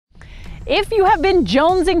If you have been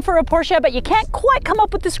jonesing for a Porsche, but you can't quite come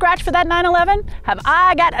up with the scratch for that 911, have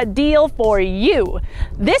I got a deal for you.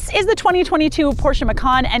 This is the 2022 Porsche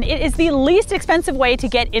Macan, and it is the least expensive way to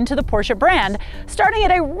get into the Porsche brand, starting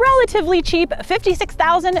at a relatively cheap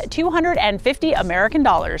 $56,250 American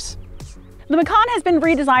dollars. The Macan has been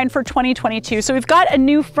redesigned for 2022, so we've got a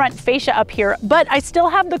new front fascia up here, but I still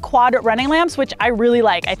have the quad running lamps, which I really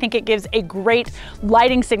like. I think it gives a great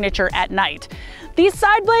lighting signature at night. These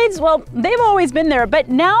side blades, well, they've always been there, but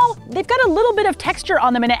now they've got a little bit of texture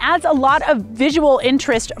on them and it adds a lot of visual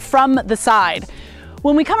interest from the side.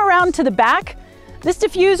 When we come around to the back, this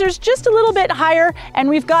diffuser's just a little bit higher, and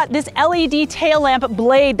we've got this LED tail lamp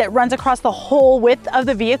blade that runs across the whole width of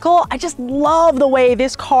the vehicle. I just love the way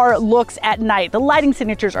this car looks at night. The lighting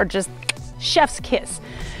signatures are just chef's kiss.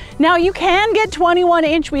 Now you can get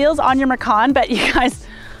 21-inch wheels on your Macan, but you guys,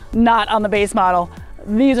 not on the base model.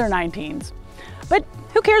 These are 19s. But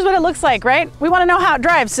who cares what it looks like, right? We want to know how it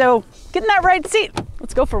drives, so get in that right seat.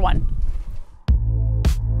 Let's go for one.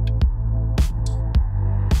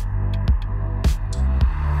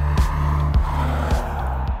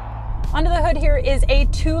 Under the hood here is a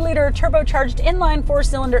 2-liter turbocharged inline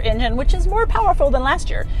 4-cylinder engine, which is more powerful than last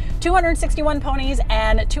year. 261 ponies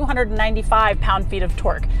and 295 pound-feet of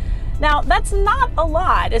torque. Now, that's not a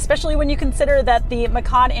lot, especially when you consider that the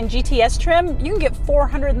Macan in GTS trim, you can get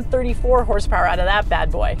 434 horsepower out of that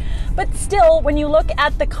bad boy. But still, when you look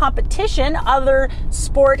at the competition, other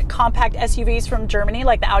sport compact SUVs from Germany,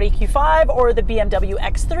 like the Audi Q5 or the BMW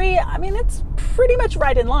X3, I mean, it's pretty much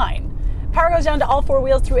right in line. Power goes down to all 4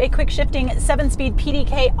 wheels through a quick shifting 7-speed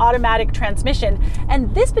PDK automatic transmission.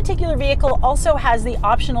 And this particular vehicle also has the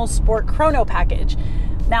optional Sport Chrono package.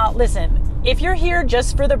 Now listen, if you're here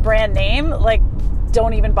just for the brand name, like,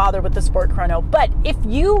 don't even bother with the Sport Chrono. But if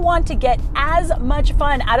you want to get as much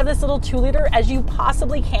fun out of this little 2-liter as you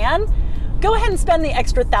possibly can, go ahead and spend the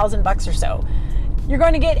extra $1,000 or so. You're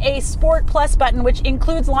going to get a Sport Plus button, which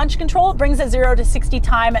includes launch control. It brings a 0 to 60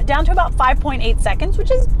 time down to about 5.8 seconds,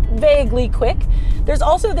 which is vaguely quick. There's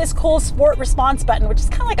also this cool Sport Response button, which is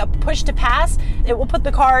kind of like a push to pass. It will put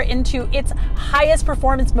the car into its highest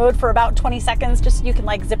performance mode for about 20 seconds, just so you can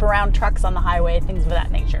like zip around trucks on the highway, things of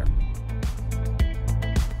that nature.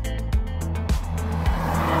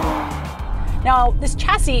 Now, this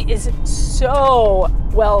chassis is so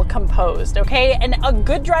well composed, okay? And a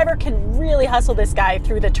good driver can really hustle this guy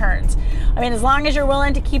through the turns. I mean, as long as you're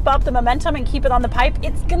willing to keep up the momentum and keep it on the pipe,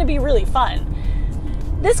 it's gonna be really fun.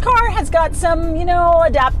 This car has got some,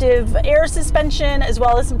 adaptive air suspension as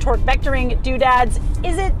well as some torque vectoring doodads.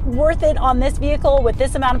 Is it worth it on this vehicle with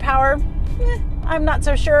this amount of power? I'm not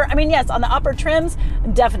so sure. I mean, yes, on the upper trims,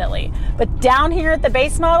 definitely. But down here at the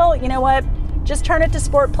base model, you know what? Just turn it to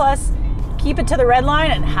Sport Plus, keep it to the red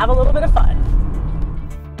line, and have a little bit of fun.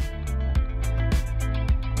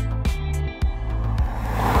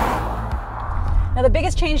 Now, the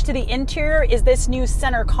biggest change to the interior is this new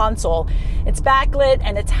center console. It's backlit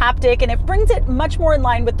and it's haptic, and it brings it much more in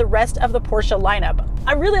line with the rest of the Porsche lineup.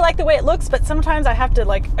 I really like the way it looks, but sometimes I have to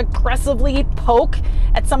aggressively poke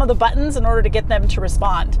at some of the buttons in order to get them to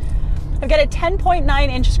respond. I've got a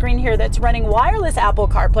 10.9-inch screen here that's running wireless Apple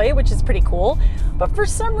CarPlay, which is pretty cool. But for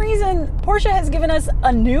some reason, Porsche has given us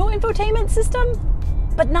a new infotainment system,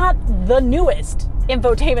 but not the newest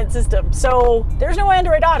infotainment system. So there's no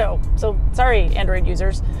Android Auto. So sorry, Android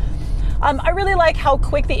users. I really like how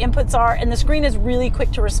quick the inputs are, and the screen is really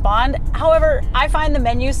quick to respond. However, I find the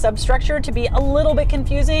menu substructure to be a little bit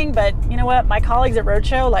confusing, but you know what? My colleagues at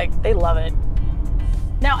Roadshow, they love it.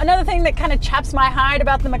 Now, another thing that kind of chaps my hide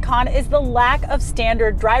about the Macan is the lack of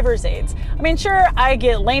standard driver's aids. I mean, sure, I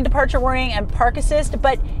get lane departure warning and park assist,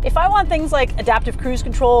 but if I want things like adaptive cruise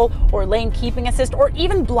control or lane keeping assist or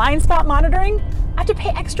even blind spot monitoring, I have to pay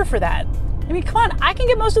extra for that. I mean, come on, I can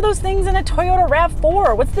get most of those things in a Toyota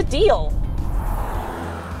RAV4. What's the deal?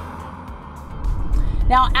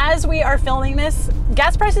 Now, as we are filming this,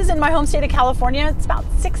 gas prices in my home state of California, it's about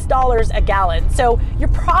 $6 a gallon. So you're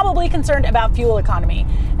probably concerned about fuel economy.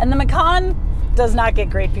 And the Macan does not get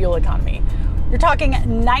great fuel economy. You're talking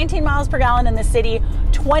 19 miles per gallon in the city,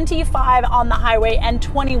 25 on the highway, and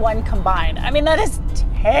 21 combined. I mean, that is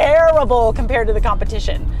terrible compared to the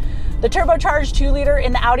competition. The turbocharged 2-liter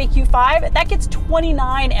in the Audi Q5, that gets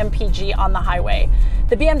 29 mpg on the highway.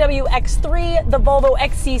 The BMW X3, the Volvo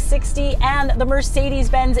XC60, and the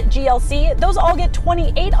Mercedes-Benz GLC, those all get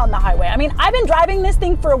 28 on the highway. I mean, I've been driving this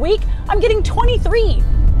thing for a week, I'm getting 23,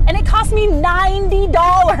 and it cost me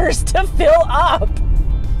 $90 to fill up.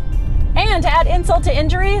 And to add insult to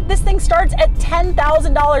injury, this thing starts at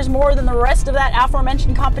 $10,000 more than the rest of that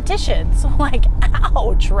aforementioned competition. So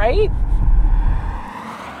ouch, right?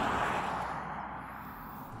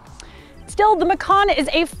 still, the Macan is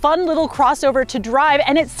a fun little crossover to drive,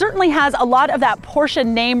 and it certainly has a lot of that Porsche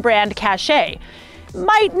name brand cachet.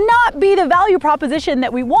 Might not be the value proposition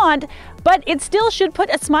that we want, but it still should put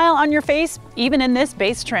a smile on your face, even in this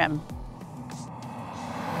base trim.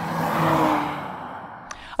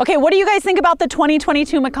 Okay, what do you guys think about the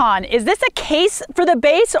 2022 Macan? Is this a case for the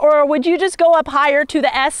base, or would you just go up higher to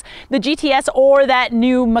the S, the GTS, or that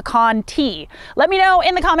new Macan T? Let me know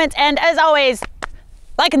in the comments, and as always,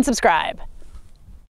 like and subscribe.